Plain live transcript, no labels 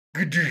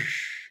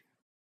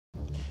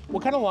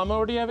What kind of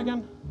lawnmower do you have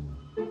again?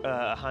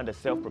 A Honda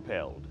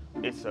self-propelled.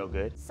 It's so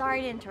good.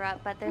 Sorry to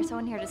interrupt, but there's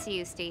someone here to see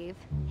you, Steve.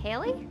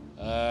 Haley?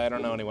 I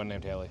don't know anyone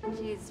named Haley.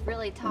 She's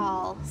really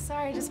tall.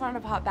 Sorry, I just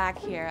wanted to pop back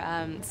here.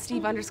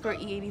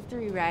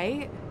 Steve_E83,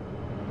 right?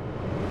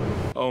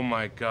 Oh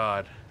my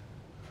God.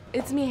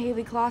 It's me,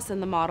 Hailey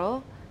Clauson, the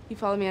model. You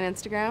follow me on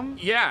Instagram?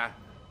 Yeah,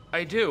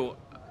 I do.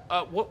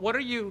 What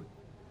are you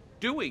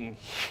doing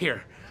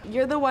here?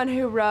 You're the one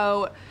who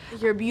wrote,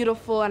 "You're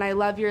beautiful and I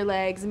love your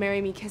legs, marry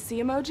me, kissy"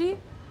 emoji?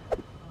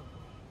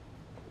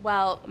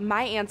 Well,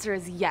 my answer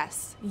is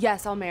yes.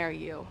 Yes, I'll marry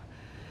you.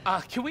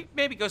 Can we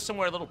maybe go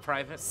somewhere a little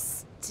private?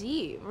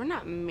 Steve, we're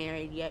not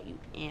married yet, you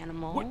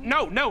animal.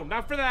 No,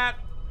 not for that.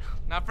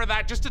 Not for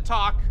that, just to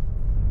talk.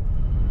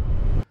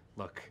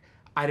 Look,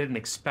 I didn't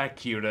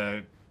expect you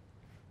to...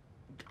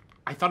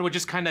 I thought it would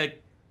just kind of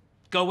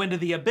go into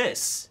the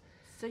abyss.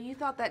 So you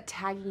thought that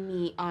tagging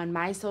me on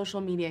my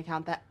social media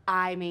account that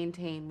I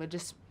maintain would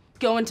just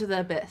go into the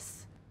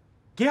abyss?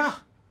 Yeah.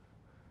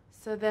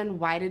 So then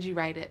why did you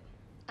write it?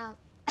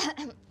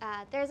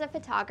 There's a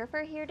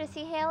photographer here to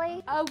see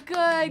Haley. Oh,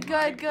 good,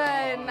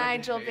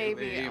 Nigel, Haley.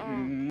 baby.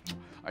 Oh.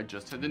 I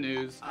just heard the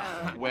news.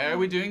 Where are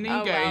we doing the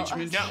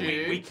engagement No,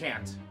 shoot? we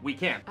can't. We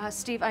can't.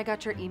 Steve, I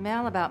got your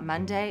email about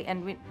Monday,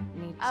 and we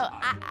need to... Oh,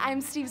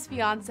 I'm Steve's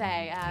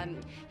fiance.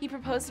 He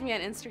proposed to me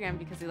on Instagram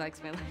because he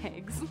likes my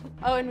legs.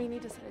 Oh, and we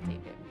need to set a date.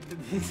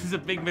 This is a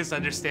big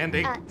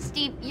misunderstanding.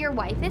 Steve, your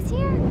wife is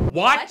here?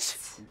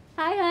 What?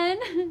 Hi,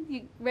 hun.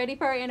 You ready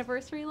for our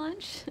anniversary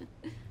lunch?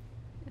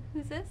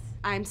 Who's this?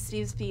 I'm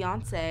Steve's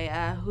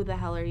fiance. Who the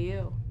hell are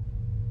you?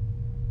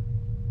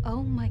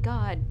 Oh my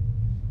God.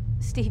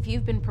 Steve,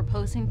 you've been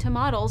proposing to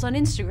models on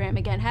Instagram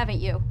again, haven't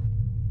you?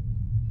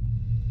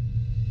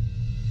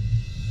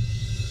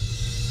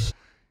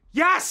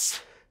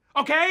 Yes!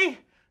 Okay?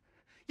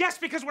 Yes,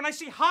 because when I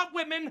see hot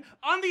women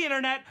on the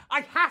internet,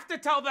 I have to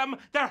tell them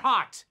they're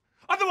hot.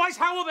 Otherwise,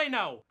 how will they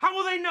know? How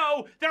will they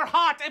know they're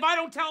hot if I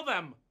don't tell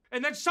them?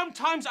 And then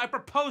sometimes I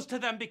propose to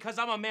them because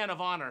I'm a man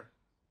of honor.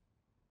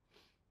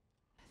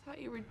 I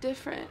thought you were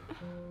different.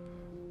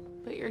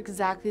 But you're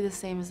exactly the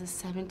same as the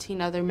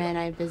 17 other men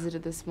I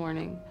visited this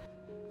morning.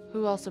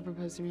 Who also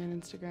proposed to me on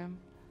Instagram?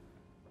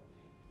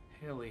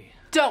 Haley.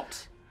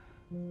 Don't!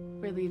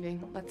 We're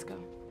leaving. Let's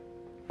go.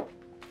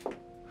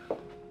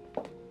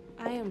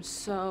 I am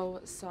so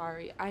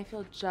sorry. I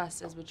feel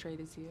just as betrayed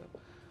as you.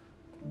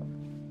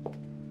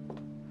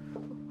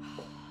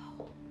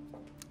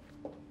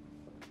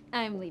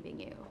 I'm leaving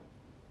you.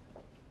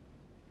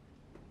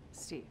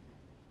 Steve,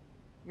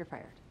 you're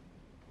fired.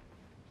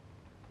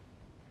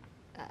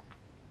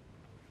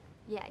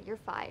 Yeah, you're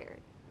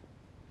fired.